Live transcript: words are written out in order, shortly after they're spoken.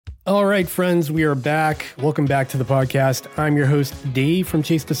All right, friends, we are back. Welcome back to the podcast. I'm your host, Dave from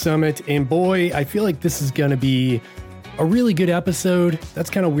Chase to Summit. And boy, I feel like this is going to be a really good episode.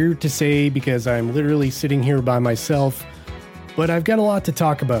 That's kind of weird to say because I'm literally sitting here by myself, but I've got a lot to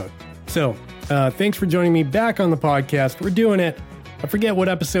talk about. So thanks for joining me back on the podcast. We're doing it. I forget what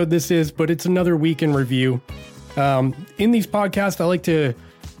episode this is, but it's another week in review. In these podcasts, I like to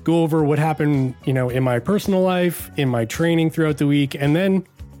go over what happened, in my personal life, in my training throughout the week, and then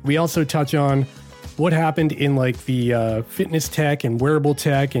we also touch on what happened in like the fitness tech and wearable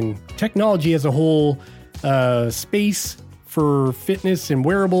tech and technology as a whole, space for fitness and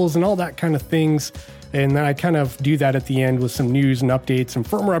wearables and all that kind of things. And then I kind of do that at the end with some news and updates, some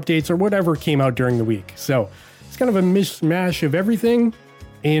firmware updates or whatever came out during the week. So it's kind of a mishmash of everything.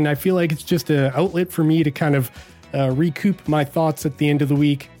 And I feel like it's just an outlet for me to kind of recoup my thoughts at the end of the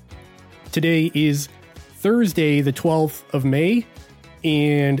week. Today is Thursday, the 12th of May.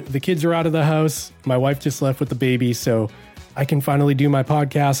 And the kids are out of the house. My wife just left with the baby, so I can finally do my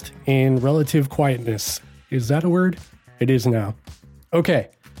podcast in relative quietness. Is that a word? It is now. Okay,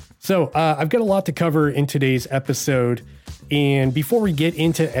 so I've got a lot to cover in today's episode. And before we get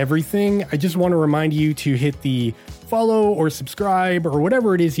into everything, I just want to remind you to hit the follow or subscribe or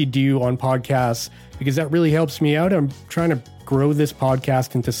whatever it is you do on podcasts, because that really helps me out. I'm trying to grow this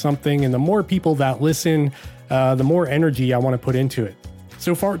podcast into something, and the more people that listen, the more energy I want to put into it.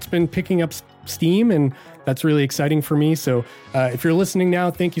 So far, it's been picking up steam, and that's really exciting for me. So if you're listening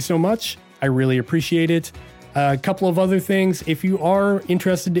now, thank you so much. I really appreciate it. A couple of other things. If you are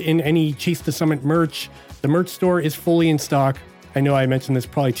interested in any Chase to Summit merch, the merch store is fully in stock. I know I mentioned this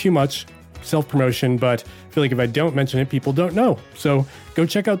probably too much self-promotion, but I feel like if I don't mention it, people don't know. So go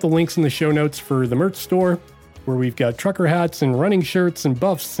check out the links in the show notes for the merch store, where we've got trucker hats and running shirts and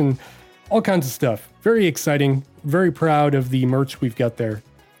buffs and all kinds of stuff. Very exciting. Very proud of the merch we've got there.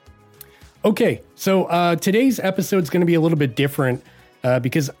 Okay, so today's episode is going to be a little bit different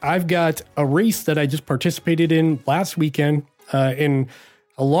because I've got a race that I just participated in last weekend, and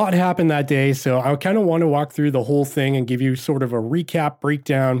a lot happened that day. So I kind of want to walk through the whole thing and give you sort of a recap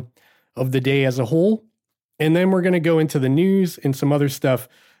breakdown of the day as a whole. And then we're going to go into the news and some other stuff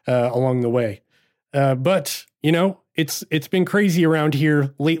along the way. But it's been crazy around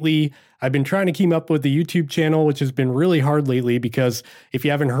here lately. I've been trying to keep up with the YouTube channel, which has been really hard lately because if you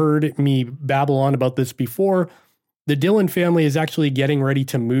haven't heard me babble on about this before, the Dillon family is actually getting ready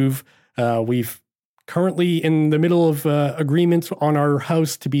to move. We've currently in the middle of agreements on our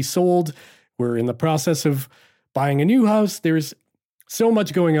house to be sold. We're in the process of buying a new house. There's so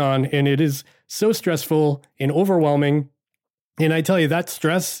much going on, and it is so stressful and overwhelming. And I tell you, that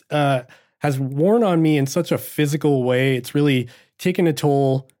stress has worn on me in such a physical way. It's really taken a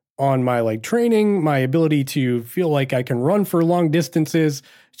toll on my training, my ability to feel like I can run for long distances.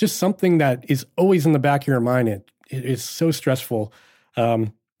 It's just something that is always in the back of your mind. It is so stressful.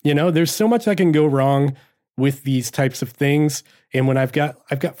 There's so much that can go wrong with these types of things. And when I've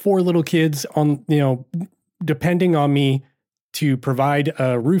got 4 little kids on, depending on me to provide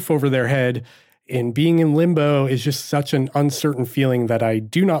a roof over their head, and being in limbo is just such an uncertain feeling that I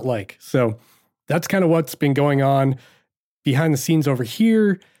do not like. So that's kind of what's been going on behind the scenes over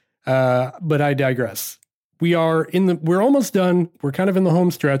here. But I digress. We're almost done. We're kind of in the home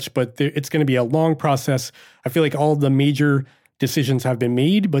stretch, but it's going to be a long process. I feel like all the major decisions have been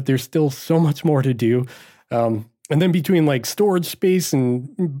made, but there's still so much more to do. And then between storage space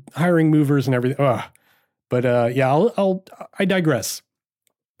and hiring movers and everything. I digress.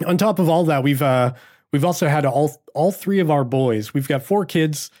 On top of all that, we've also had all 3 of our boys. We've got 4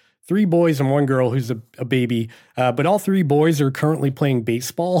 kids, 3 boys and 1 girl who's a baby. But all 3 boys are currently playing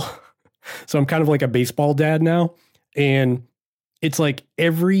baseball. So I'm kind of like a baseball dad now. And it's like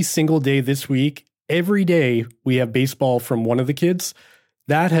every single day this week, every day we have baseball from one of the kids.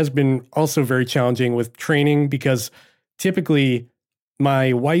 That has been also very challenging with training because typically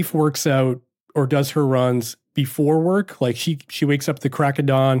my wife works out or does her runs before work. Like she wakes up at the crack of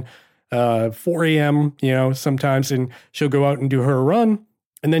dawn, 4 a.m., sometimes, and she'll go out and do her run.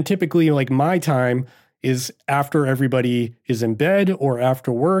 And then typically my time is after everybody is in bed or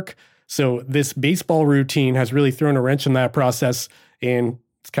after work. So this baseball routine has really thrown a wrench in that process, and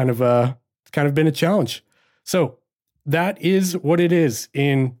it's kind of been a challenge. So that is what it is.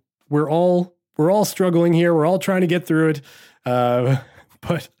 And we're all struggling here. We're all trying to get through it.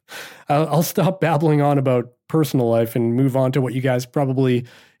 But I'll stop babbling on about personal life and move on to what you guys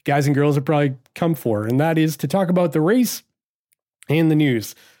and girls have probably come for. And that is to talk about the race and the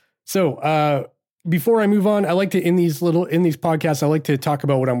news. So, before I move on, I like to, in these podcasts, I like to talk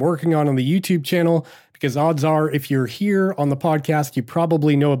about what I'm working on the YouTube channel, because odds are if you're here on the podcast, you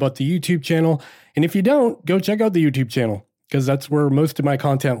probably know about the YouTube channel. And if you don't, go check out the YouTube channel because that's where most of my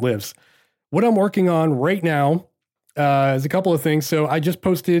content lives. What I'm working on right now is a couple of things. So I just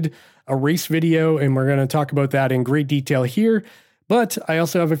posted a race video and we're going to talk about that in great detail here. But I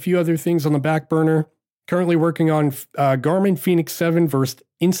also have a few other things on the back burner. Currently working on Garmin Fenix 7 versus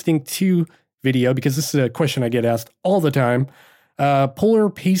Instinct 2 video because this is a question I get asked all the time.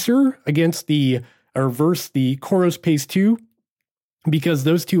 Polar Pacer versus the Coros Pace 2 because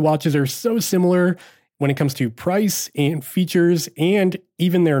those two watches are so similar when it comes to price and features and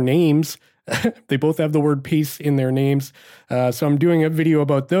even their names. They both have the word pace in their names. So I'm doing a video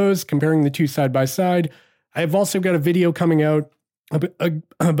about those, comparing the two side by side. I've also got a video coming out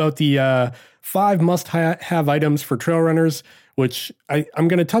about the 5 must-have items for trail runners, which I'm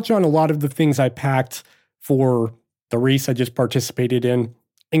going to touch on a lot of the things I packed for the race I just participated in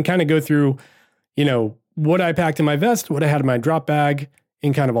and kind of go through, what I packed in my vest, what I had in my drop bag,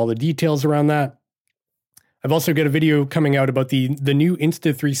 and kind of all the details around that. I've also got a video coming out about the new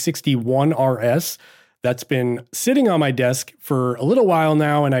Insta360 ONE RS that's been sitting on my desk for a little while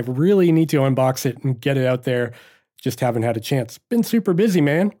now, and I really need to unbox it and get it out there. Just haven't had a chance. Been super busy,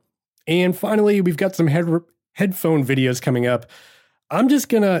 man. And finally, we've got some headphone videos coming up.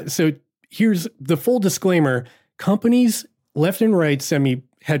 So here's the full disclaimer. Companies left and right send me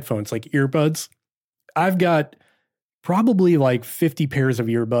headphones, like earbuds. I've got probably like 50 pairs of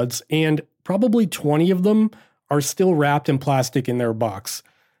earbuds, and probably 20 of them are still wrapped in plastic in their box.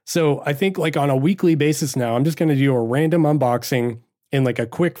 So I think like on a weekly basis now, I'm just going to do a random unboxing and like a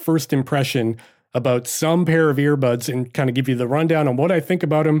quick first impression about some pair of earbuds and kind of give you the rundown on what I think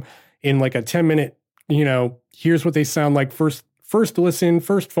about them in like a 10-minute, here's what they sound like, first listen,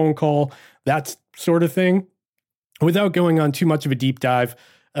 first phone call, that sort of thing, without going on too much of a deep dive.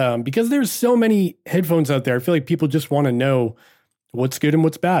 Because there's so many headphones out there. I feel like people just want to know what's good and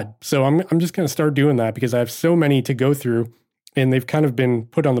what's bad. So I'm just going to start doing that because I have so many to go through and they've kind of been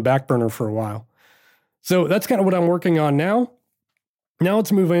put on the back burner for a while. So that's kind of what I'm working on now. Now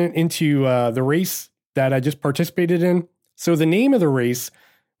let's move into the race that I just participated in. So the name of the race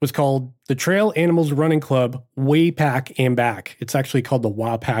was called the Trail Animals Running Club Waypack and Back. It's actually called the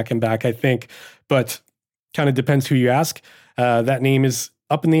WAPAC and Back, I think, but kind of depends who you ask. That name is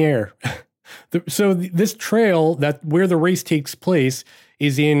up in the air. So this trail where the race takes place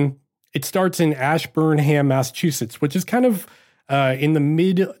it starts in Ashburnham, Massachusetts, which is kind of in the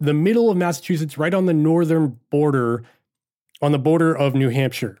middle of Massachusetts, right on the northern border, on the border of New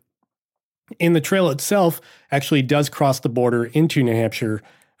Hampshire. And the trail itself actually does cross the border into New Hampshire.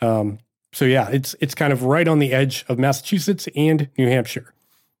 So yeah, it's kind of right on the edge of Massachusetts and New Hampshire.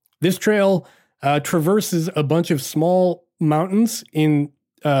 This trail traverses a bunch of small mountains in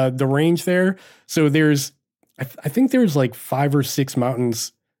the range there. So I think there's like 5 or 6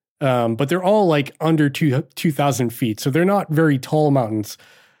 mountains, but they're all like under 2,000 feet. So they're not very tall mountains,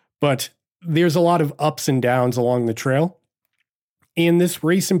 but there's a lot of ups and downs along the trail. And this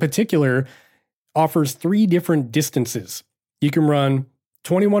race in particular offers 3 different distances. You can run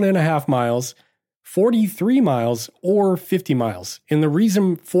 21.5 miles, 43 miles, or 50 miles. And the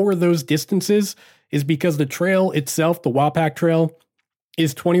reason for those distances is because the trail itself, the WAPAC Trail,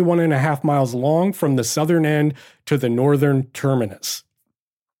 is 21.5 miles long from the southern end to the northern terminus.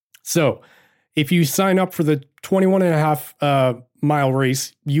 So if you sign up for the 21.5 mile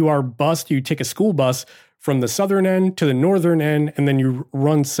race, you take a school bus from the southern end to the northern end, and then you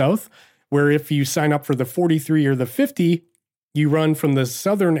run south. Where if you sign up for the 43 or the 50, you run from the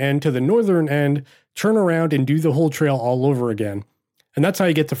southern end to the northern end, turn around and do the whole trail all over again. And that's how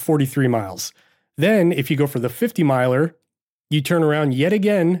you get to 43 miles. Then if you go for the 50 miler, you turn around yet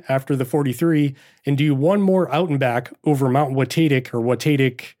again after the 43 and do one more out and back over Mount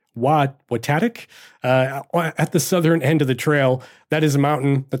Watatic at the southern end of the trail. That is a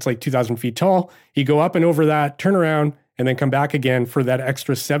mountain that's like 2,000 feet tall. You go up and over that, turn around, and then come back again for that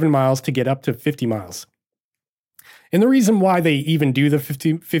extra 7 miles to get up to 50 miles. And the reason why they even do the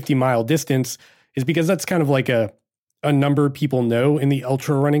 50 mile distance is because that's kind of like a number people know in the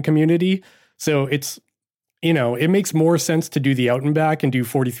ultra running community. So it's, it makes more sense to do the out and back and do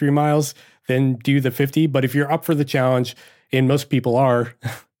 43 miles than do the 50. But if you're up for the challenge, and most people are,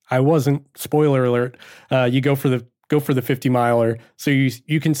 I wasn't, spoiler alert, you go for the 50 miler. So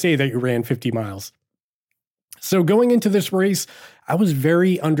you can say that you ran 50 miles. So going into this race, I was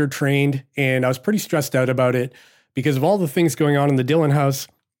very undertrained and I was pretty stressed out about it because of all the things going on in the Dillon house.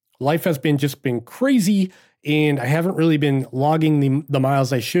 Life has been crazy and I haven't really been logging the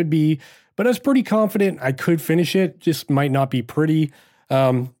miles I should be, but I was pretty confident I could finish it. Just might not be pretty.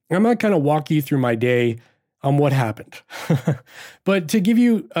 And I'm going to kind of walk you through my day on what happened. But to give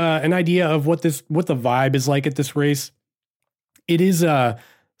you an idea of what the vibe is like at this race, it is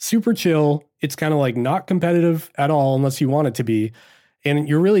super chill. It's kind of like not competitive at all unless you want it to be. And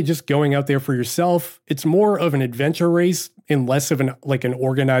you're really just going out there for yourself. It's more of an adventure race and less of an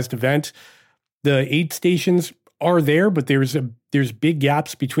organized event. The aid stations are there, but there's big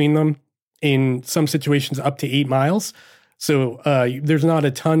gaps between them. In some situations, up to 8 miles. So there's not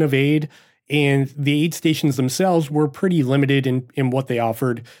a ton of aid. And the aid stations themselves were pretty limited in what they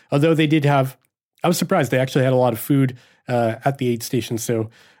offered. Although they did have, I was surprised, they actually had a lot of food at the aid station. So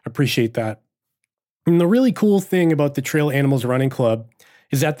appreciate that. And the really cool thing about the Trail Animals Running Club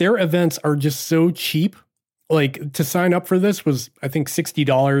is that their events are just so cheap. Like, to sign up for this was, I think,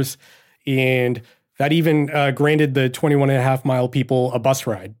 $60. And that even granted the 21.5 mile people a bus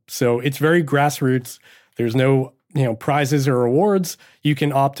ride. So it's very grassroots. There's no, prizes or awards. You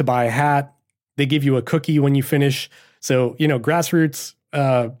can opt to buy a hat. They give you a cookie when you finish. So, grassroots,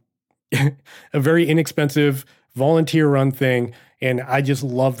 a very inexpensive volunteer run thing. And I just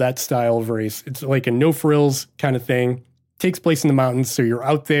love that style of race. It's like a no frills kind of thing. Takes place in the mountains. So you're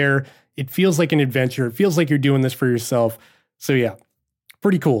out there. It feels like an adventure. It feels like you're doing this for yourself. So yeah,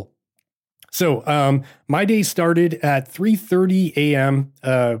 pretty cool. So my day started at 3:30 a.m.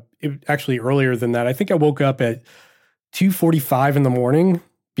 Actually earlier than that. I think I woke up at 2:45 in the morning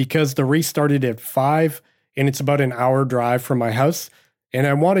because the race started at 5 and it's about an hour drive from my house. And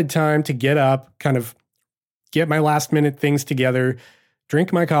I wanted time to get up, kind of get my last minute things together,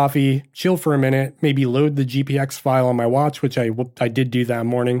 drink my coffee, chill for a minute, maybe load the GPX file on my watch, which I did do that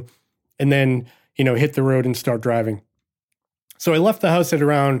morning, and then, hit the road and start driving. So I left the house at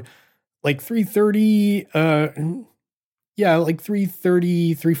around like 3:30, like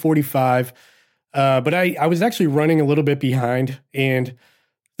 3:30, 3:45. But I was actually running a little bit behind, and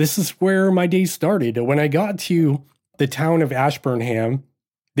this is where my day started. When I got to the town of Ashburnham,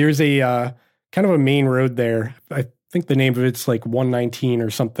 there's a kind of a main road there. I think the name of it's like 119 or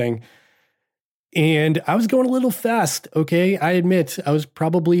something. And I was going a little fast, okay? I admit I was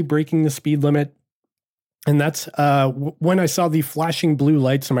probably breaking the speed limit. And that's when I saw the flashing blue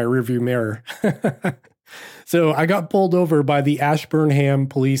lights in my rearview mirror. So I got pulled over by the Ashburnham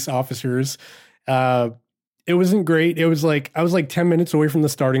police officers. It wasn't great. It was like, I was like 10 minutes away from the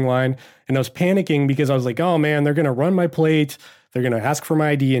starting line, and I was panicking because I was like, oh man, they're going to run my plate. They're going to ask for my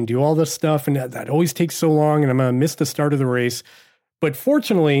ID and do all this stuff. And that always takes so long, and I'm going to miss the start of the race. But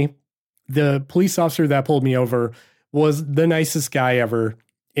fortunately, the police officer that pulled me over was the nicest guy ever.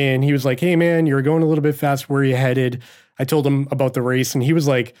 And he was like, hey man, you're going a little bit fast. Where are you headed? I told him about the race, and he was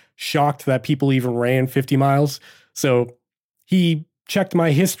like shocked that people even ran 50 miles. So he checked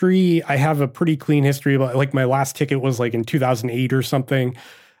my history. I have a pretty clean history. Like, my last ticket was like in 2008 or something.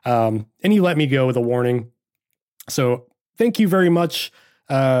 And he let me go with a warning. So thank you very much,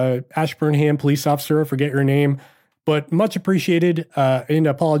 Ashburnham police officer. I forget your name, but much appreciated, and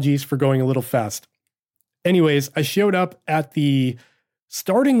apologies for going a little fast. Anyways, I showed up at the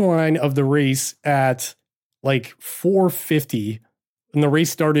starting line of the race at like 4:50, and the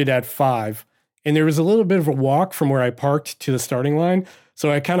race started at 5. And there was a little bit of a walk from where I parked to the starting line.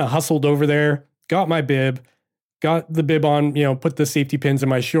 So I kind of hustled over there, got my bib, got the bib on, put the safety pins in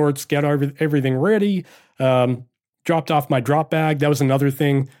my shorts, got everything ready, dropped off my drop bag. That was another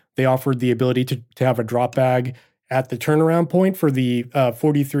thing. They offered the ability to have a drop bag at the turnaround point for the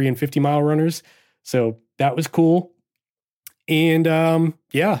 43 and 50 mile runners. So that was cool. And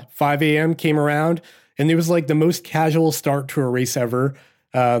 5 a.m. came around, and it was like the most casual start to a race ever.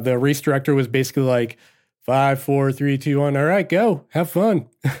 The race director was basically like, 5, 4, 3, 2, 1. All right, go, have fun.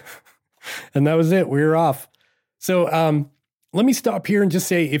 And that was it. We were off. So let me stop here and just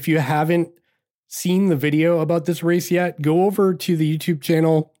say, if you haven't seen the video about this race yet, go over to the YouTube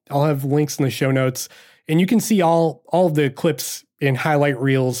channel. I'll have links in the show notes, and you can see all of the clips and highlight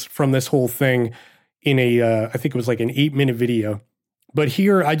reels from this whole thing in I think it was like an 8-minute video. But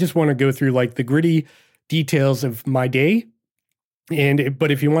here, I just want to go through like the gritty details of my day.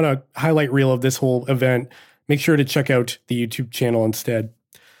 But if you want a highlight reel of this whole event, make sure to check out the YouTube channel instead.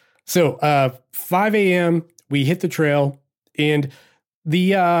 So 5 a.m., we hit the trail, and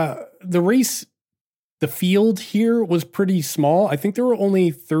the race, the field here was pretty small. I think there were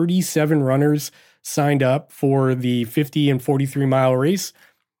only 37 runners signed up for the 50 and 43 mile race.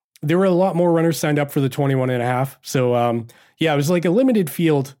 There were a lot more runners signed up for the 21 and a half. So it was like a limited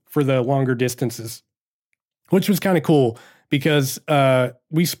field for the longer distances, which was kind of cool because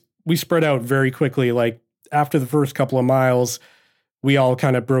we spread out very quickly. Like, after the first couple of miles, we all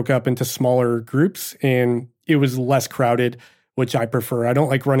kind of broke up into smaller groups, and it was less crowded. which I prefer. I don't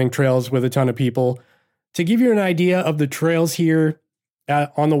like running trails with a ton of people. To give you an idea of the trails here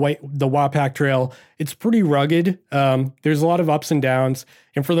on the Wapak Trail, it's pretty rugged. There's a lot of ups and downs.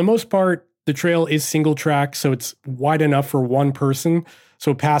 And for the most part, the trail is single track, so it's wide enough for one person.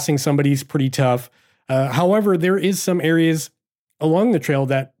 So passing somebody's pretty tough. However, there is some areas along the trail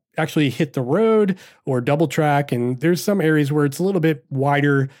that actually hit the road or double track. And there's some areas where it's a little bit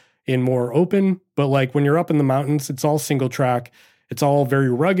wider and more open. But like when you're up in the mountains, it's all single track. It's all very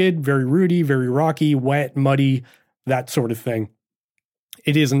rugged, very rooty, very rocky, wet, muddy, that sort of thing.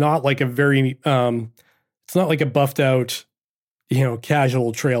 It is not like a very, it's not like a buffed out,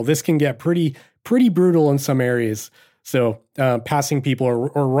 casual trail. This can get pretty brutal in some areas. So passing people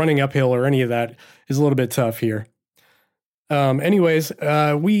or running uphill or any of that is a little bit tough here. Anyways,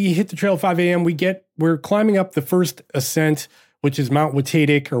 we hit the trail at 5 a.m. We're climbing up the first ascent, which is Mount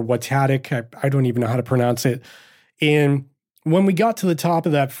Watatic or Watatic. I don't even know how to pronounce it. And when we got to the top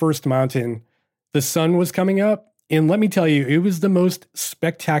of that first mountain, the sun was coming up. And let me tell you, it was the most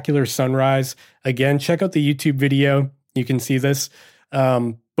spectacular sunrise. Again, check out the YouTube video. You can see this.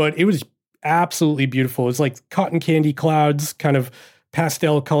 But it was absolutely beautiful. It's like cotton candy clouds, kind of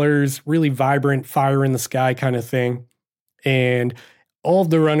pastel colors, really vibrant, fire in the sky kind of thing. And all of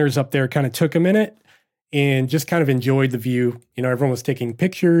the runners up there kind of took a minute and just kind of enjoyed the view. Everyone was taking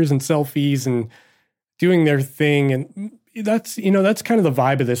pictures and selfies and doing their thing. And that's kind of the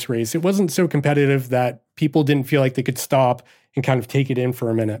vibe of this race. It wasn't so competitive that people didn't feel like they could stop and kind of take it in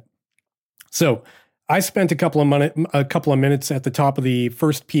for a minute. So I spent a couple of minutes at the top of the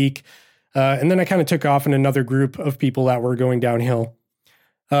first peak. And then I kind of took off in another group of people that were going downhill.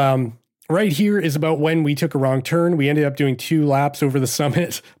 Right here is about when we took a wrong turn. We ended up doing 2 laps over the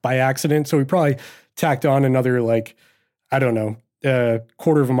summit by accident. So we probably tacked on another,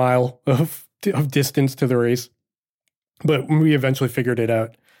 quarter of a mile of distance to the race. But we eventually figured it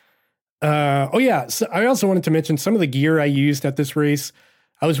out. So I also wanted to mention some of the gear I used at this race.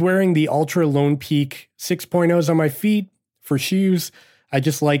 I was wearing the Ultra Lone Peak 6.0s on my feet for shoes. I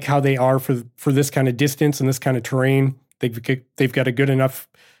just like how they are for this kind of distance and this kind of terrain. They've got a good enough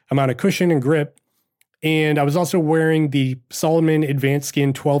amount of cushion and grip. And I was also wearing the Salomon Advanced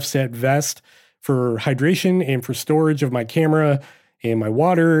Skin 12-set vest for hydration and for storage of my camera and my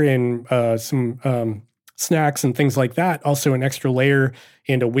water and some snacks and things like that. Also an extra layer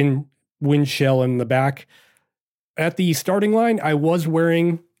and a wind shell in the back. At the starting line, I was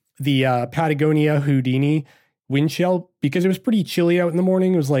wearing the Patagonia Houdini wind shell because it was pretty chilly out in the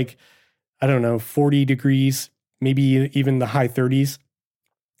morning. It was 40 degrees, maybe even the high 30s.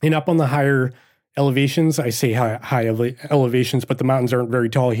 And up on the higher elevations, I say high elevations, but the mountains aren't very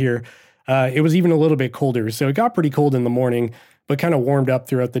tall here. It was even a little bit colder. So it got pretty cold in the morning, but kind of warmed up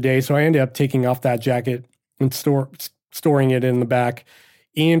throughout the day. So I ended up taking off that jacket and storing it in the back.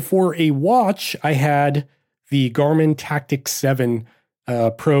 And for a watch, I had the Garmin Tactix 7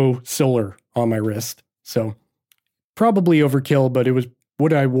 Pro Solar on my wrist. So probably overkill, but it was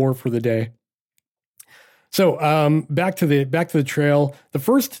what I wore for the day. So back to the trail. The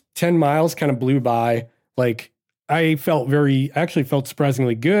first 10 miles kind of blew by. I actually felt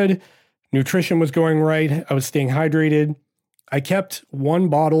surprisingly good. Nutrition was going right. I was staying hydrated. I kept one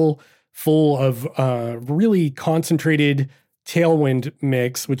bottle full of really concentrated Tailwind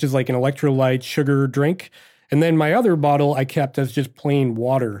mix, which is like an electrolyte sugar drink. And then my other bottle I kept as just plain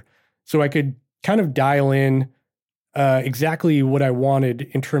water. So I could kind of dial in exactly what I wanted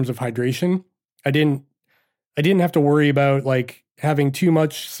in terms of hydration. I didn't have to worry about having too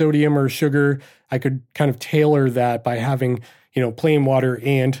much sodium or sugar. I could kind of tailor that by having, plain water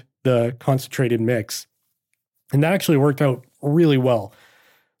and the concentrated mix. And that actually worked out really well.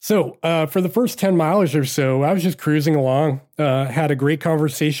 So for the first 10 miles or so, I was just cruising along, had a great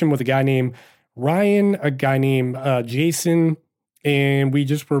conversation with a guy named Ryan, a guy named Jason, and we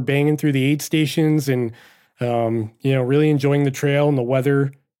just were banging through the aid stations and, really enjoying the trail and the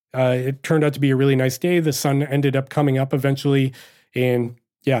weather. It turned out to be a really nice day. The sun ended up coming up eventually. And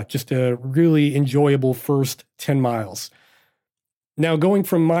yeah, just a really enjoyable first 10 miles. Now going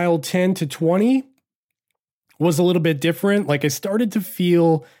from mile 10 to 20 was a little bit different. I started to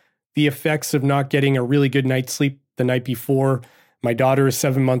feel the effects of not getting a really good night's sleep the night before. My daughter is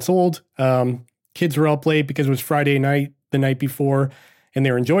 7 months old. Kids were up late because it was Friday night the night before, and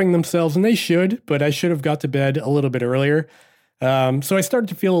they were enjoying themselves, and they should, but I should have got to bed a little bit earlier. So I started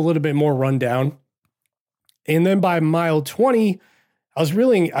to feel a little bit more run down. And then by mile 20,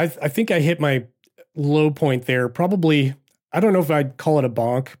 I think I hit my low point there. Probably, I don't know if I'd call it a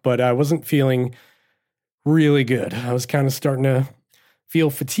bonk, but I wasn't feeling really good. I was kind of starting to feel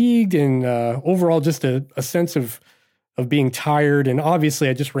fatigued and overall just a sense of of being tired. And obviously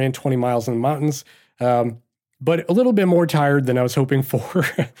I just ran 20 miles in the mountains, but a little bit more tired than I was hoping for.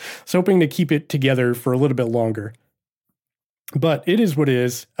 I was hoping to keep it together for a little bit longer. But it is what it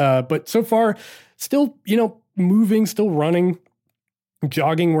is. But so far, still, moving, still running,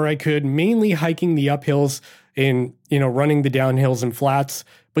 jogging where I could, mainly hiking the uphills and, running the downhills and flats,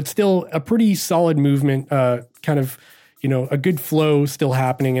 but still a pretty solid movement, kind of, a good flow still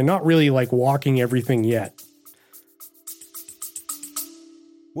happening and not really like walking everything yet.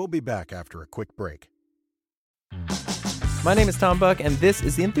 We'll be back after a quick break. My name is Tom Buck, and this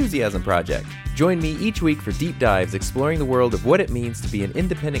is The Enthusiasm Project. Join me each week for deep dives exploring the world of what it means to be an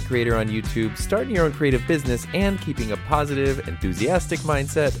independent creator on YouTube, starting your own creative business, and keeping a positive, enthusiastic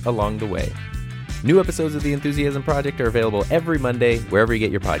mindset along the way. New episodes of The Enthusiasm Project are available every Monday, wherever you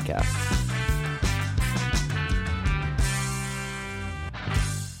get your podcasts.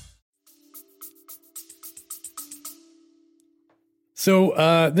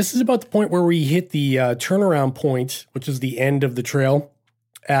 So this is about the point where we hit the turnaround point, which is the end of the trail.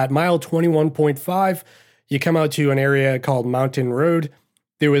 At mile 21.5, you come out to an area called Mountain Road.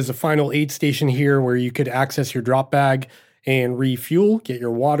 There was a final aid station here where you could access your drop bag and refuel, get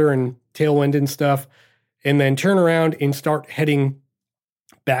your water and tailwind and stuff, and then turn around and start heading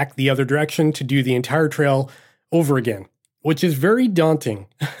back the other direction to do the entire trail over again, which is very daunting.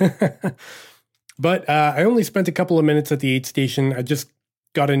 But I only spent a couple of minutes at the aid station. I just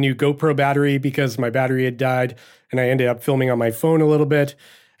got a new GoPro battery because my battery had died, and I ended up filming on my phone a little bit.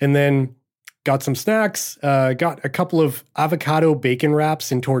 And then got some snacks, got a couple of avocado bacon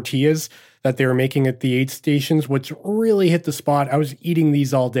wraps and tortillas that they were making at the aid stations, which really hit the spot. I was eating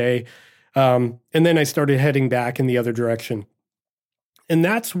these all day. And then I started heading back in the other direction. And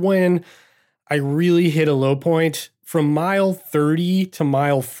that's when I really hit a low point. From mile 30 to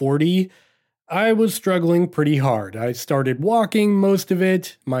mile 40, I was struggling pretty hard. I started walking most of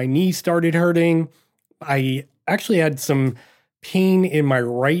it. My knee started hurting. I actually had some pain in my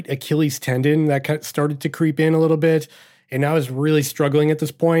right Achilles tendon that started to creep in a little bit. And I was really struggling at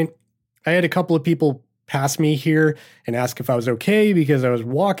this point. I had a couple of people pass me here and ask if I was okay because I was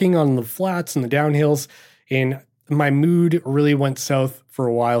walking on the flats and the downhills, and my mood really went south for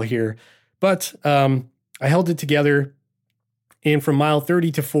a while here. But I held it together. And from mile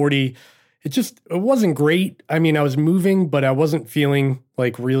 30 to 40, it wasn't great. I mean, I was moving, but I wasn't feeling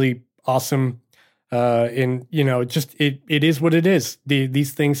like really awesome. And it is what it is.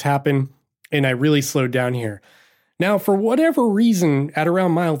 These things happen, and I really slowed down here. Now, for whatever reason, at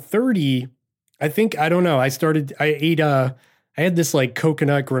around mile 30, I had this like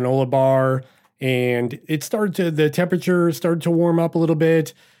coconut granola bar, and the temperature started to warm up a little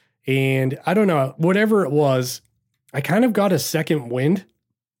bit. And I don't know, whatever it was, I kind of got a second wind.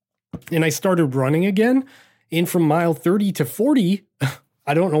 And I started running again. And from mile 30 to 40,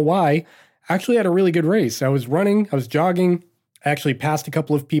 I don't know why, I actually had a really good race. I was running, I was jogging, I actually passed a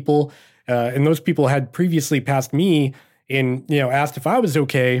couple of people, and those people had previously passed me and, asked if I was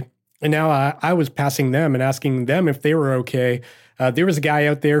okay. And now I was passing them and asking them if they were okay. There was a guy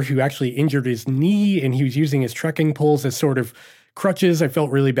out there who actually injured his knee, and he was using his trekking poles as sort of crutches. I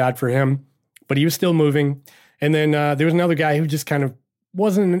felt really bad for him, but he was still moving. And then there was another guy who just kind of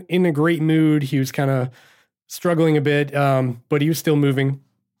wasn't in a great mood. He was kind of struggling a bit, but he was still moving.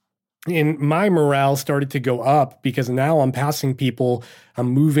 And my morale started to go up because now I'm passing people,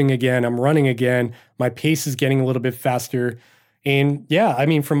 I'm moving again, I'm running again, my pace is getting a little bit faster. And yeah, I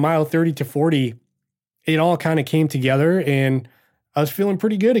mean, from mile 30 to 40, it all kind of came together and I was feeling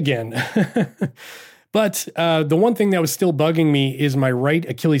pretty good again. But the one thing that was still bugging me is my right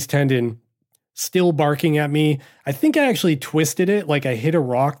Achilles tendon still barking at me. I think I actually twisted it, like I hit a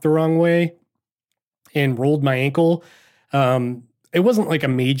rock the wrong way and rolled my ankle. It wasn't like a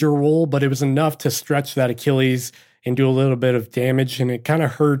major roll, but it was enough to stretch that Achilles and do a little bit of damage, and it kind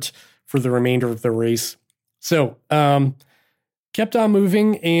of hurt for the remainder of the race. So kept on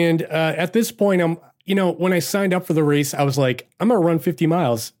moving, and at this point, when I signed up for the race, I was like, I'm going to run 50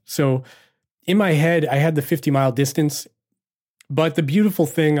 miles. So in my head, I had the 50-mile distance. But the beautiful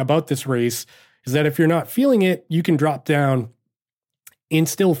thing about this race is that if you're not feeling it, you can drop down and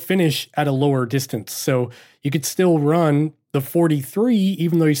still finish at a lower distance. So you could still run the 43,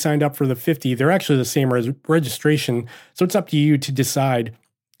 even though you signed up for the 50. They're actually the same registration. So it's up to you to decide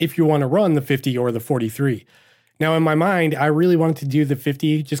if you want to run the 50 or the 43. Now, in my mind, I really wanted to do the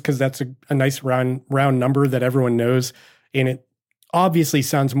 50 just because that's a nice round number that everyone knows. And it obviously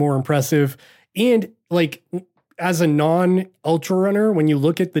sounds more impressive. And like, as a non-ultra runner, when you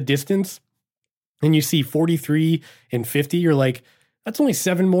look at the distance and you see 43 and 50, you're like, that's only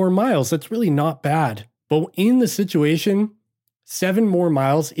 7 more miles. That's really not bad. But in the situation, 7 more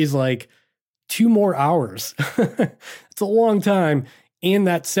miles is like 2 more hours. It's a long time. And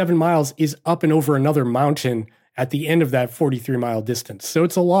that 7 miles is up and over another mountain at the end of that 43-mile distance. So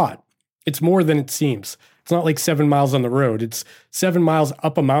it's a lot. It's more than it seems. It's not like 7 miles on the road. It's 7 miles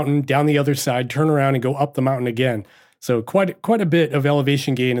up a mountain, down the other side, turn around and go up the mountain again. So quite a bit of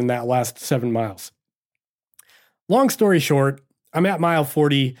elevation gain in that last 7 miles. Long story short, I'm at mile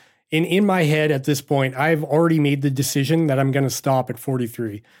 40, and in my head at this point, I've already made the decision that I'm going to stop at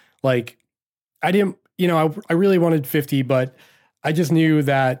 43. Like, I didn't, I really wanted 50, but I just knew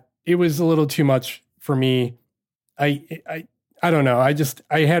that it was a little too much for me. I don't know.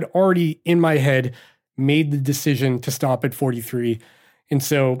 I had already in my head made the decision to stop at 43. And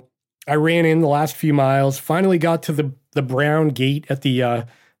so I ran in the last few miles, finally got to the brown gate at the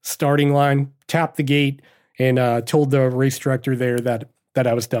starting line, tapped the gate, and told the race director there that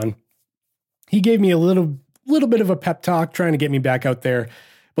I was done. He gave me a little bit of a pep talk trying to get me back out there.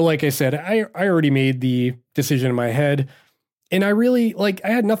 But like I said, I already made the decision in my head. And I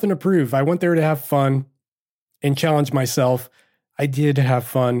had nothing to prove. I went there to have fun and challenge myself. I did have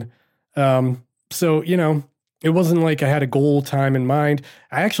fun. So, it wasn't like I had a goal time in mind.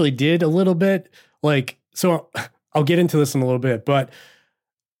 I actually did a little bit. So I'll get into this in a little bit, but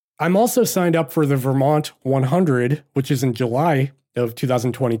I'm also signed up for the Vermont 100, which is in July of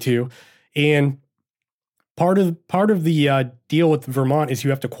 2022. And part of the deal with Vermont is you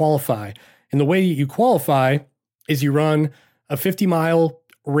have to qualify. And the way you qualify is you run a 50-mile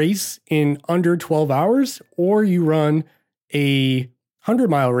race in under 12 hours, or you run a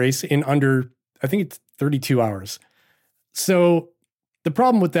 100-mile race in under, I think it's 32 hours. So the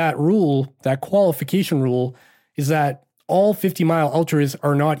problem with that rule, that qualification rule, is that all 50-mile ultras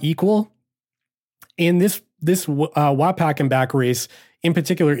are not equal. And this Wapakonback race in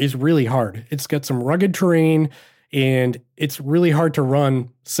particular is really hard. It's got some rugged terrain, and it's really hard to run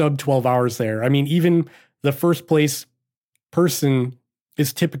sub 12 hours there. I mean, even the first place person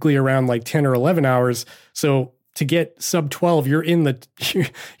is typically around like 10 or 11 hours. So to get sub 12, you're in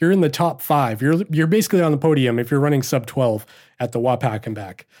the top 5. You're basically on the podium if you're running sub 12 at the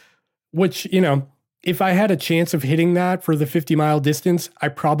Wapakonback, which, if I had a chance of hitting that for the 50-mile distance, I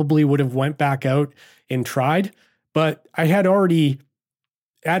probably would have went back out and tried. But I had already,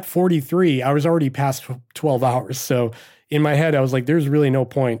 at 43, I was already past 12 hours. So in my head, I was like, there's really no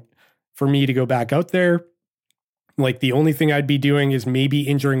point for me to go back out there. Like, the only thing I'd be doing is maybe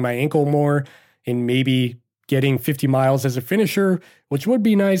injuring my ankle more and maybe getting 50 miles as a finisher, which would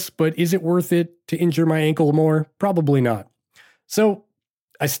be nice, but is it worth it to injure my ankle more? Probably not. So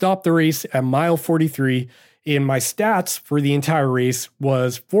I stopped the race at mile 43, and my stats for the entire race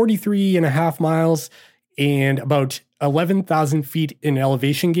was 43 and a half miles and about 11,000 feet in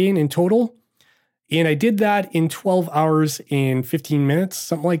elevation gain in total. And I did that in 12 hours and 15 minutes,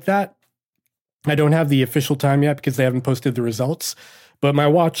 something like that. I don't have the official time yet because they haven't posted the results, but my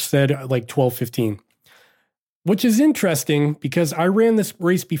watch said like 12:15, which is interesting because I ran this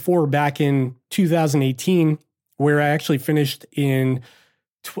race before back in 2018, where I actually finished in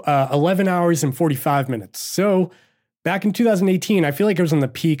 11 hours and 45 minutes. So back in 2018, I feel like I was on the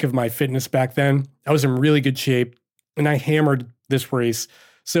peak of my fitness back then. I was in really good shape and I hammered this race.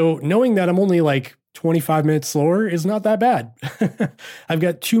 So knowing that I'm only like 25 minutes slower is not that bad. I've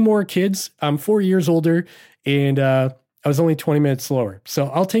got 2 more kids. I'm 4 years older, and I was only 20 minutes slower. So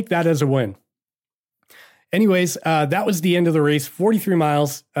I'll take that as a win. Anyways, that was the end of the race, 43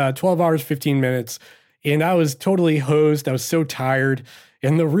 miles, 12 hours, 15 minutes. And I was totally hosed. I was so tired.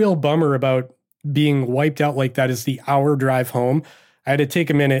 And the real bummer about being wiped out like that is the hour drive home. I had to take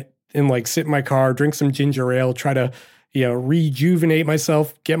a minute and like sit in my car, drink some ginger ale, try to rejuvenate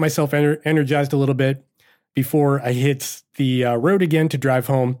myself, get myself energized a little bit before I hit the road again to drive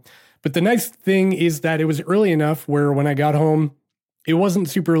home. But the nice thing is that it was early enough where when I got home, it wasn't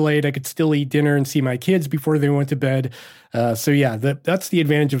super late. I could still eat dinner and see my kids before they went to bed. So yeah, that's the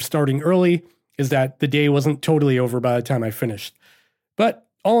advantage of starting early, is that the day wasn't totally over by the time I finished. But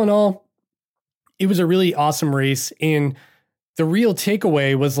all in all, it was a really awesome race. And the real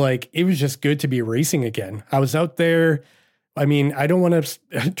takeaway was like, it was just good to be racing again. I was out there. I mean, I don't want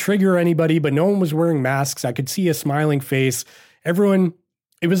to trigger anybody, but no one was wearing masks. I could see a smiling face. Everyone,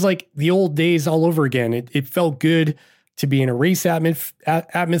 it was like the old days all over again. It felt good to be in a race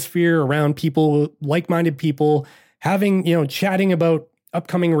atmosphere around people, like-minded people, having, chatting about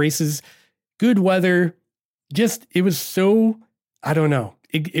upcoming races, good weather. Just, it was so, I don't know.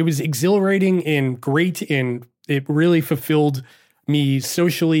 It was exhilarating and great, and it really fulfilled me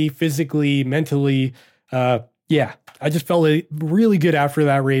socially, physically, mentally. I just felt really good after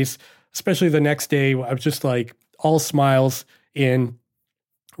that race. especially the next day, I was just like all smiles and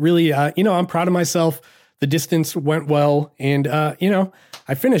really, I'm proud of myself. The distance went well and,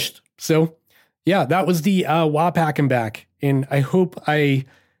 I finished. So yeah, that was the WAPAC and back. And I hope I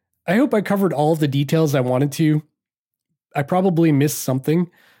covered all of the details I wanted to. I probably missed something,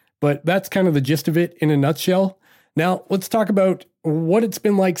 but that's kind of the gist of it in a nutshell. Now let's talk about what it's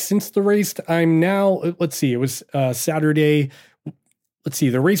been like since the race. I'm now, let's see, it was Saturday. Let's see,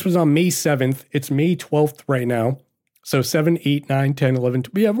 the race was on May 7th. It's May 12th right now. So 7, 8, 9, 10, 11,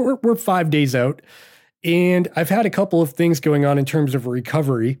 yeah, we're 5 days out. And I've had a couple of things going on in terms of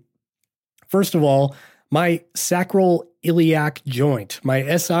recovery. First of all, my sacral iliac joint,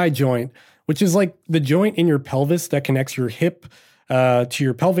 my SI joint, which is like the joint in your pelvis that connects your hip to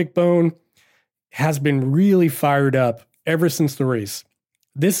your pelvic bone, has been really fired up ever since the race.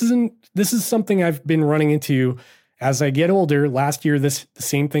 This is something I've been running into as I get older. Last year, the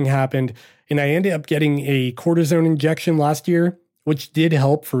same thing happened, and I ended up getting a cortisone injection last year, which did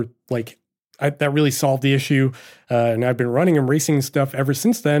help for that really solved the issue. And I've been running and racing and stuff ever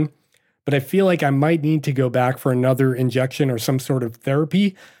since then. But I feel like I might need to go back for another injection or some sort of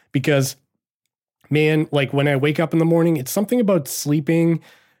therapy because, man, like when I wake up in the morning, it's something about sleeping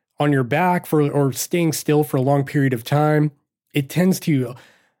on your back or staying still for a long period of time. It tends to,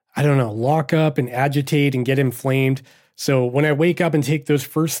 lock up and agitate and get inflamed. So when I wake up and take those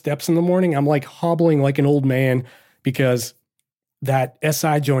first steps in the morning, I'm like hobbling like an old man because that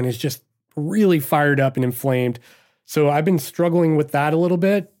SI joint is just really fired up and inflamed. So I've been struggling with that a little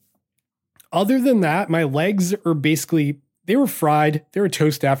bit. Other than that, my legs are basically, they were fried. They were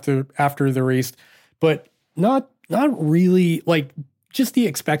toast after the race, but not really like just the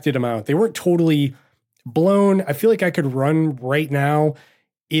expected amount. They weren't totally blown. I feel like I could run right now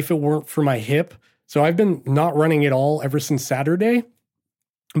if it weren't for my hip. So I've been not running at all ever since Saturday,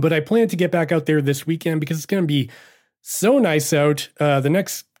 but I plan to get back out there this weekend because it's going to be so nice out. The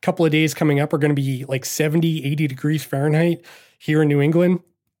next couple of days coming up are going to be like 70, 80 degrees Fahrenheit here in New England,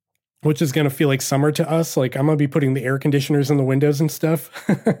 which is going to feel like summer to us. Like I'm going to be putting the air conditioners in the windows and stuff.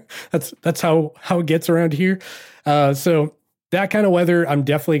 That's how it gets around here. So that kind of weather, I'm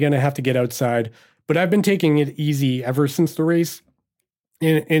definitely going to have to get outside, but I've been taking it easy ever since the race.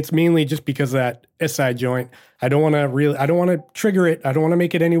 And it's mainly just because of that SI joint. I don't want to trigger it. I don't want to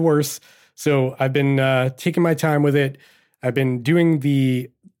make it any worse. So I've been taking my time with it. I've been doing the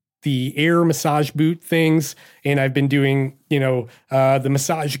air massage boot things, and I've been doing, the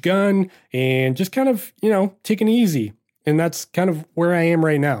massage gun and just kind of, taking it easy. And that's kind of where I am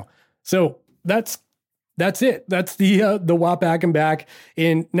right now. So that's it. That's the WAPAC and back.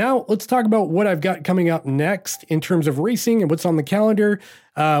 And now let's talk about what I've got coming up next in terms of racing and what's on the calendar.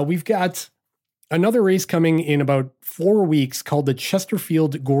 We've got another race coming in about 4 weeks called the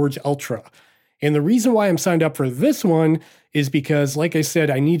Chesterfield Gorge Ultra. And the reason why I'm signed up for this one is because, like I said,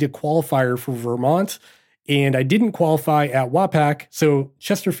 I need a qualifier for Vermont, and I didn't qualify at WAPAC, so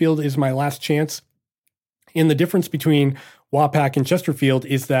Chesterfield is my last chance. And the difference between WAPAC and Chesterfield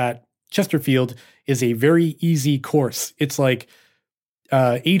is that Chesterfield is a very easy course. It's like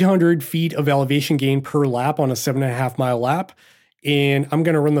 800 feet of elevation gain per lap on a 7.5 mile lap, and I'm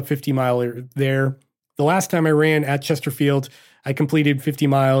going to run the 50 miler there. The last time I ran at Chesterfield, I completed 50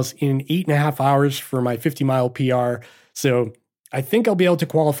 miles in 8.5 hours for my 50 mile PR. So I think I'll be able to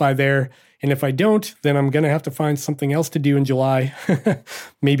qualify there. And if I don't, then I'm going to have to find something else to do in July,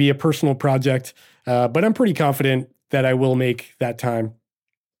 maybe a personal project. But I'm pretty confident that I will make that time.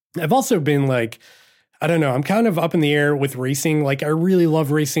 I've also been I'm kind of up in the air with racing. Like I really love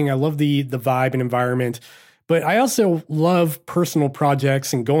racing. I love the vibe and environment, but I also love personal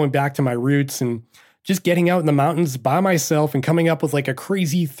projects and going back to my roots and just getting out in the mountains by myself and coming up with like a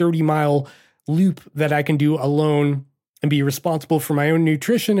crazy 30-mile loop that I can do alone and be responsible for my own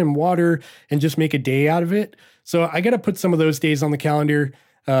nutrition and water and just make a day out of it. So I got to put some of those days on the calendar.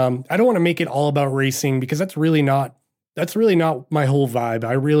 I don't want to make it all about racing because that's really not my whole vibe.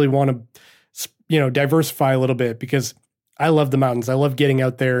 I really want to, diversify a little bit because I love the mountains. I love getting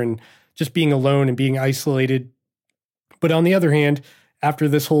out there and just being alone and being isolated. But on the other hand, after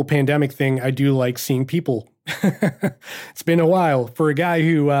this whole pandemic thing, I do like seeing people. It's been a while for a guy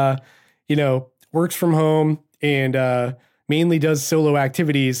who, works from home and mainly does solo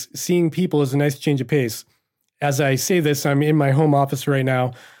activities. Seeing people is a nice change of pace. As I say this, I'm in my home office right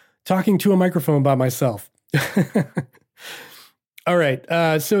now, talking to a microphone by myself. All right.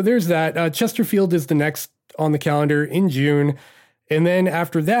 So there's that. Chesterfield is the next on the calendar in June. And then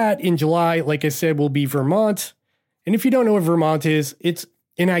after that, in July, like I said, will be Vermont. And if you don't know what Vermont is, it's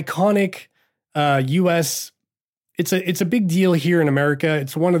an iconic U.S. it's a big deal here in America.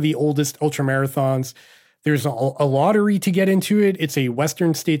 It's one of the oldest ultra marathons. There's a lottery to get into it. It's a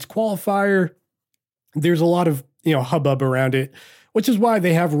Western States qualifier. There's a lot of, hubbub around it, which is why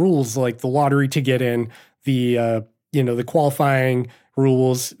they have rules like the lottery to get in, the qualifying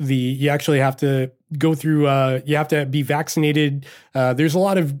rules. You actually have to go through, you have to be vaccinated. There's a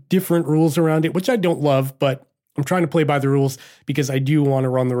lot of different rules around it, which I don't love, but I'm trying to play by the rules because I do want to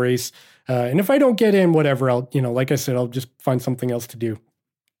run the race. And if I don't get in, whatever, I'll, like I said, I'll just find something else to do.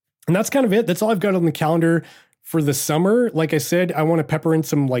 And that's kind of it. That's all I've got on the calendar for the summer. Like I said, I want to pepper in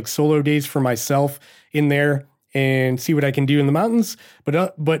some like solo days for myself in there and see what I can do in the mountains.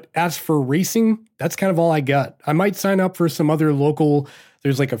 But as for racing, that's kind of all I got. I might sign up for some other local.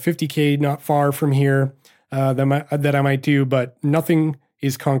 There's like a 50K not far from here that I might do, but nothing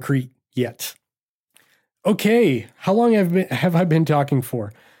is concrete yet. Okay, how long have I been talking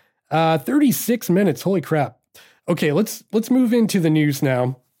for? 36 minutes. Holy crap. Okay, let's move into the news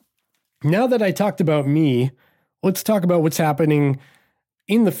now. Now that I talked about me, let's talk about what's happening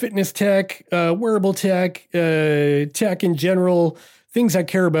in the fitness tech, wearable tech, tech in general, things I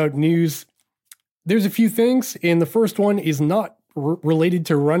care about, news. There's a few things, and the first one is not related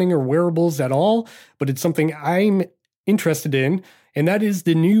to running or wearables at all, but it's something I'm interested in, and that is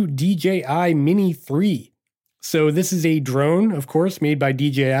the new DJI Mini 3. So this is a drone, of course, made by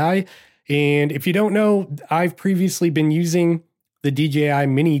DJI, and if you don't know, I've previously been using the DJI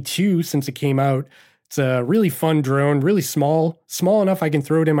Mini 2 since it came out. It's a really fun drone, really small enough I can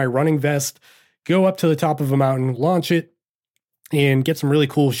throw it in my running vest, go up to the top of a mountain, launch it, and get some really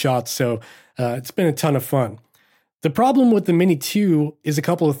cool shots. So it's been a ton of fun. The problem with the Mini 2 is a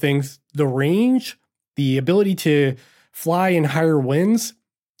couple of things. The range, the ability to fly in higher winds,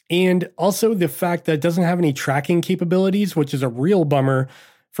 and also the fact that it doesn't have any tracking capabilities, which is a real bummer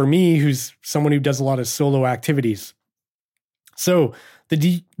for me, who's someone who does a lot of solo activities. So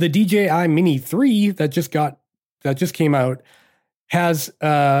the DJI Mini 3 that just came out has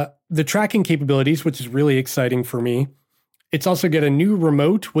the tracking capabilities, which is really exciting for me. It's also got a new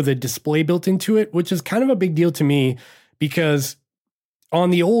remote with a display built into it, which is kind of a big deal to me because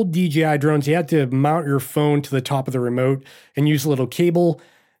on the old DJI drones, you had to mount your phone to the top of the remote and use a little cable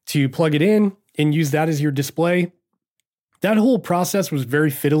to plug it in and use that as your display. That whole process was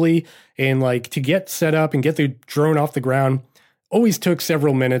very fiddly, and like to get set up and get the drone off the ground always took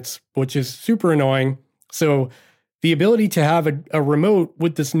several minutes, which is super annoying. So the ability to have a remote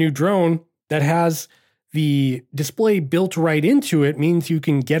with this new drone that has the display built right into it means you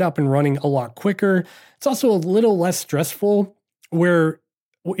can get up and running a lot quicker. It's also a little less stressful, where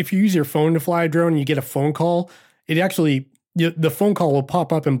if you use your phone to fly a drone and you get a phone call, the phone call will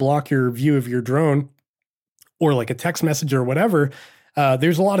pop up and block your view of your drone, or like a text message or whatever.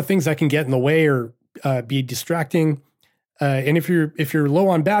 There's a lot of things that can get in the way or be distracting. And if you're low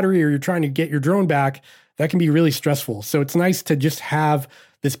on battery or you're trying to get your drone back, that can be really stressful. So it's nice to just have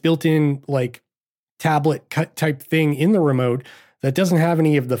this built-in like tablet type thing in the remote that doesn't have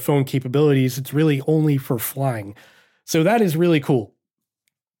any of the phone capabilities. It's really only for flying. So that is really cool.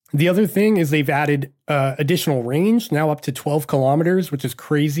 The other thing is they've added additional range, now up to 12 kilometers, which is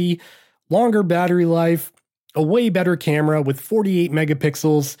crazy. Longer battery life, a way better camera with 48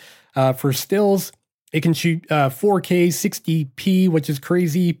 megapixels for stills. It can shoot 4K 60p, which is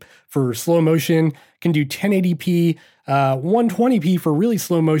crazy for slow motion. Can do 1080p, 120p for really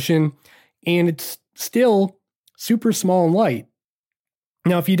slow motion, and it's still super small and light.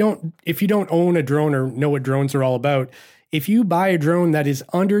 Now, if you don't own a drone or know what drones are all about, if you buy a drone that is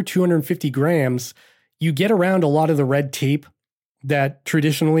under 250 grams, you get around a lot of the red tape that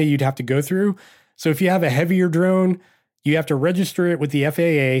traditionally you'd have to go through. So if you have a heavier drone, you have to register it with the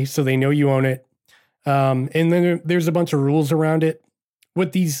FAA so they know you own it. And then there's a bunch of rules around it.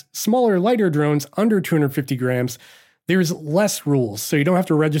 With these smaller, lighter drones under 250 grams, there's less rules. So you don't have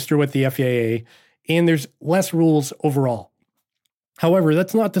to register with the FAA, and there's less rules overall. However,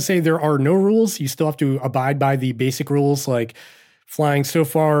 that's not to say there are no rules. You still have to abide by the basic rules, like flying so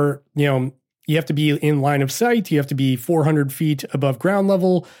far, you have to be in line of sight. You have to be 400 feet above ground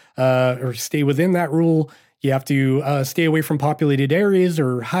level, or stay within that rule. You have to stay away from populated areas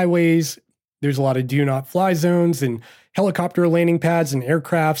or highways. There's a lot of do not fly zones and helicopter landing pads and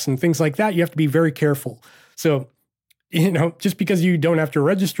aircrafts and things like that. You have to be very careful. So, just because you don't have to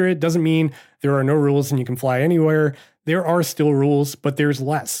register it doesn't mean there are no rules and you can fly anywhere. There are still rules, but there's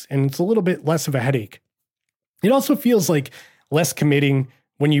less, and it's a little bit less of a headache. It also feels like less committing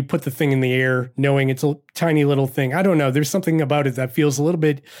when you put the thing in the air, knowing it's a tiny little thing. I don't know. There's something about it that feels a little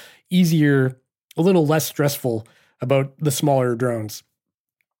bit easier, a little less stressful about the smaller drones.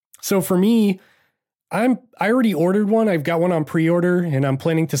 So for me, I already ordered one. I've got one on pre-order, and I'm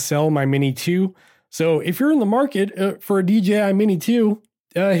planning to sell my Mini 2. So if you're in the market for a DJI Mini 2,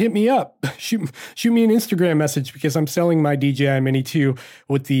 hit me up. Shoot me an Instagram message because I'm selling my DJI Mini 2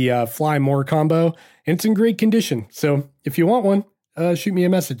 with the Fly More combo, and it's in great condition. So if you want one, shoot me a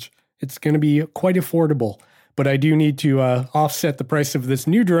message. It's going to be quite affordable, but I do need to offset the price of this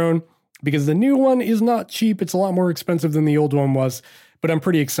new drone because the new one is not cheap. It's a lot more expensive than the old one was, but I'm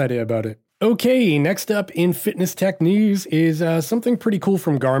pretty excited about it. Okay, next up in fitness tech news is something pretty cool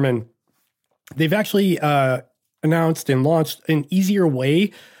from Garmin. They've actually announced and launched an easier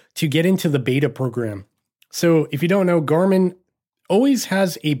way to get into the beta program. So if you don't know, Garmin always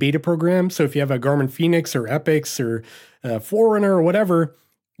has a beta program. So if you have a Garmin Fenix or Epix or Forerunner or whatever,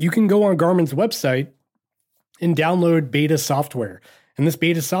 you can go on Garmin's website and download beta software. And this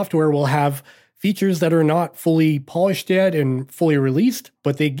beta software will have features that are not fully polished yet and fully released,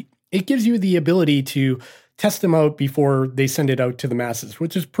 but it gives you the ability to test them out before they send it out to the masses,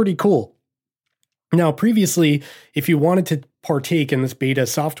 which is pretty cool. Now, previously, if you wanted to partake in this beta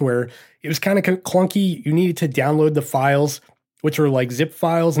software, it was kind of clunky. You needed to download the files, which are like zip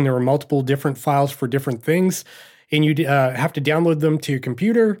files, and there were multiple different files for different things. And you'd have to download them to your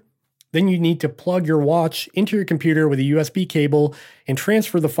computer. Then you need to plug your watch into your computer with a USB cable and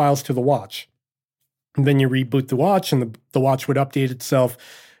transfer the files to the watch. And then you reboot the watch, and the watch would update itself.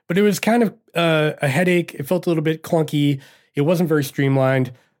 But it was kind of a headache. It felt a little bit clunky. It wasn't very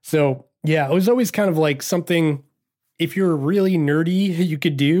streamlined. So yeah, it was always kind of like something, if you're really nerdy, you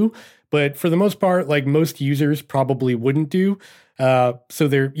could do. But for the most part, like most users probably wouldn't do. So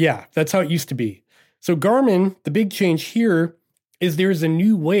that's how it used to be. So Garmin, the big change here is there's a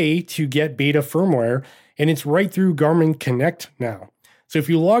new way to get beta firmware, and it's right through Garmin Connect now. So if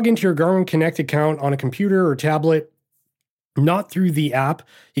you log into your Garmin Connect account on a computer or tablet, not through the app,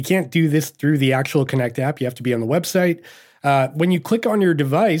 you can't do this through the actual Connect app. You have to be on the website. When you click on your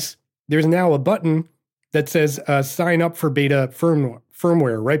device, there's now a button that says sign up for beta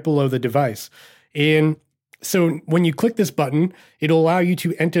firmware right below the device. And so when you click this button, it'll allow you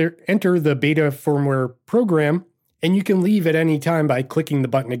to enter the beta firmware program, and you can leave at any time by clicking the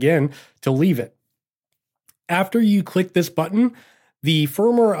button again to leave it. After you click this button, the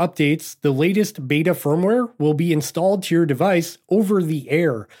firmware updates, the latest beta firmware will be installed to your device over the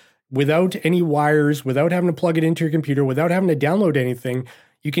air without any wires, without having to plug it into your computer, without having to download anything.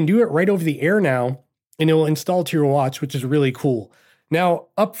 You can do it right over the air now, and it'll install to your watch, which is really cool. Now,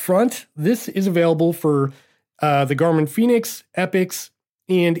 up front, this is available for the Garmin Fenix, Epix,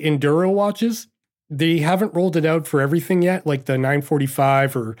 and Enduro watches. They haven't rolled it out for everything yet, like the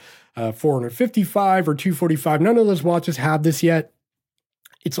 945 or 455 or 245. None of those watches have this yet.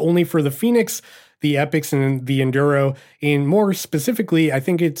 It's only for the Fenix, the Epix, and the Enduro. And more specifically, I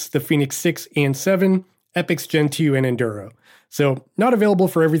think it's the Fenix 6 and 7, Epix Gen 2, and Enduro. So not available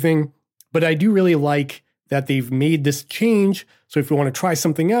for everything, but I do really like that they've made this change. So if you want to try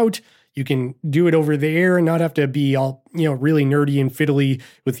something out, you can do it over the air and not have to be all, really nerdy and fiddly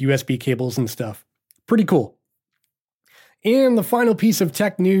with USB cables and stuff. Pretty cool. And the final piece of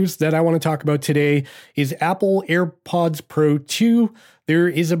tech news that I want to talk about today is Apple AirPods Pro 2. There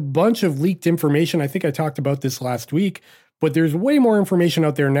is a bunch of leaked information. I think I talked about this last week, but there's way more information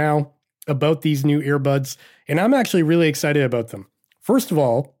out there now about these new earbuds, and I'm actually really excited about them. First of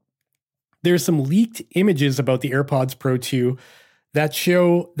all, there's some leaked images about the AirPods Pro 2 that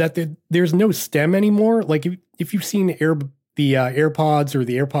show that there's no stem anymore. Like if you've seen the AirPods or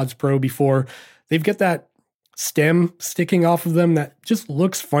the AirPods Pro before, they've got that stem sticking off of them that just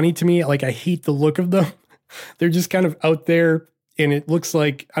looks funny to me. Like I hate the look of them. They're just kind of out there, and it looks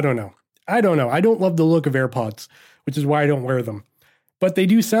like, I don't know. I don't love the look of AirPods, which is why I don't wear them. But they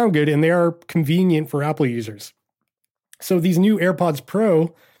do sound good, and they are convenient for Apple users. So these new AirPods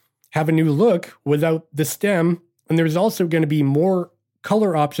Pro have a new look without the stem, and there's also going to be more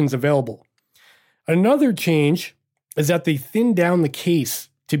color options available. Another change is that they thinned down the case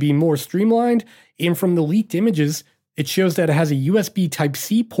to be more streamlined, and from the leaked images, it shows that it has a USB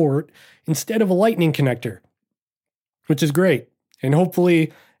Type-C port instead of a Lightning connector, which is great. And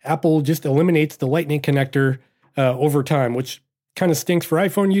hopefully Apple just eliminates the Lightning connector over time, which kind of stinks for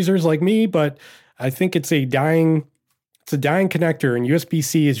iPhone users like me, but I think it's a dying connector, and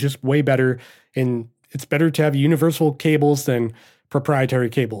USB-C is just way better, and it's better to have universal cables than proprietary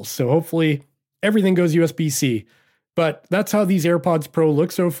cables. So hopefully everything goes USB-C. But that's how these AirPods Pro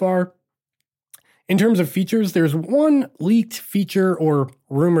look so far. In terms of features, there's one leaked feature or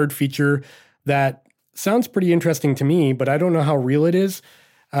rumored feature that sounds pretty interesting to me, but I don't know how real it is.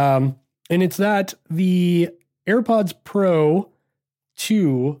 And it's that the AirPods Pro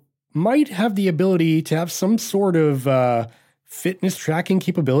 2 might have the ability to have some sort of fitness tracking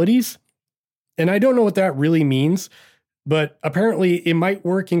capabilities. And I don't know what that really means, but apparently it might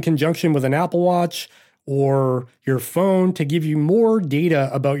work in conjunction with an Apple Watch or your phone to give you more data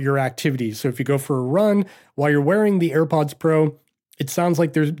about your activities. So if you go for a run while you're wearing the AirPods Pro, it sounds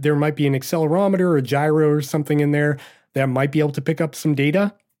like there might be an accelerometer or a gyro or something in there that might be able to pick up some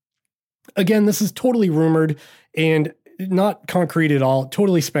data. Again, this is totally rumored and not concrete at all,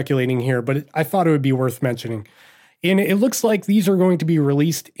 totally speculating here, but I thought it would be worth mentioning. And it looks like these are going to be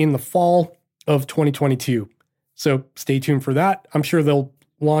released in the fall of 2022. So stay tuned for that. I'm sure they'll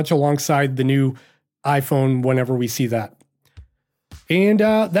launch alongside the new iPhone whenever we see that. And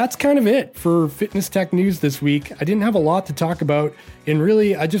that's kind of it for fitness tech news this week. I didn't have a lot to talk about. And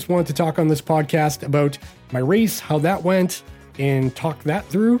really, I just wanted to talk on this podcast about my race, how that went, and talk that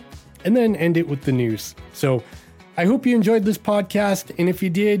through, and then end it with the news. So I hope you enjoyed this podcast. And if you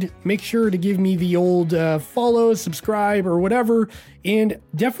did, make sure to give me the old follow, subscribe, or whatever. And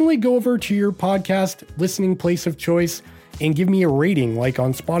definitely go over to your podcast listening place of choice and give me a rating. Like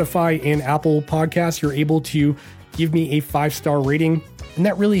on Spotify and Apple Podcasts, you're able to give me a 5-star rating. And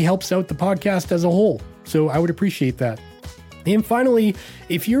that really helps out the podcast as a whole. So I would appreciate that. And finally,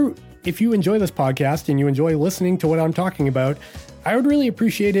 if you enjoy this podcast and you enjoy listening to what I'm talking about, I would really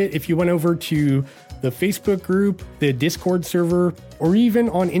appreciate it if you went over to the Facebook group, the Discord server, or even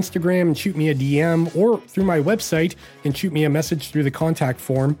on Instagram and shoot me a DM, or through my website and shoot me a message through the contact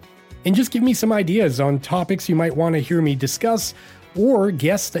form, and just give me some ideas on topics you might want to hear me discuss or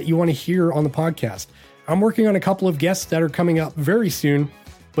guests that you want to hear on the podcast. I'm working on a couple of guests that are coming up very soon,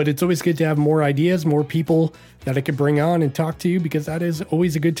 but it's always good to have more ideas, more people that I could bring on and talk to, because that is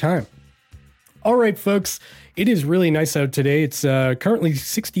always a good time. All right, folks, it is really nice out today. It's currently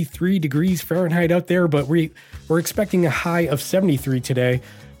 63 degrees Fahrenheit out there, but we're expecting a high of 73 today.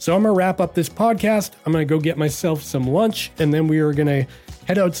 So I'm going to wrap up this podcast. I'm going to go get myself some lunch, and then we are going to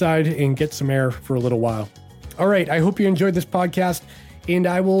head outside and get some air for a little while. All right, I hope you enjoyed this podcast, and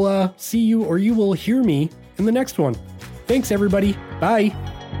I will see you, or you will hear me in the next one. Thanks, everybody. Bye.